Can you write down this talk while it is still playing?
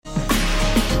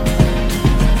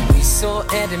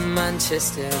met in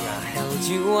Manchester, I held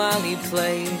you while he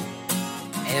played.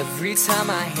 Every time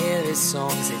I hear his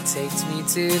songs, it takes me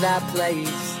to that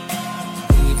place.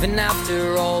 Even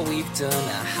after all we've done,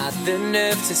 I had the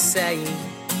nerve to say,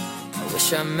 I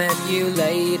wish I met you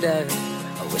later,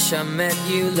 I wish I met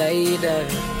you later.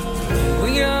 We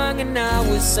were young and I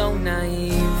was so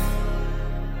naive,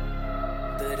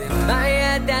 but in my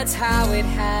head that's how it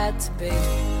had to be.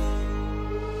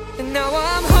 And now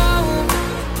I'm home,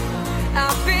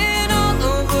 I've been all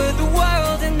over the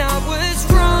world and I was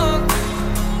wrong.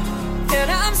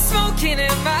 And I'm smoking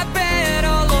in my bed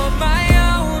all on my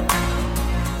own,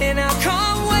 and I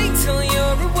can't wait till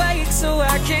you're awake so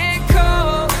I can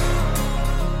call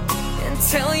and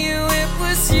tell you it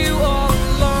was you all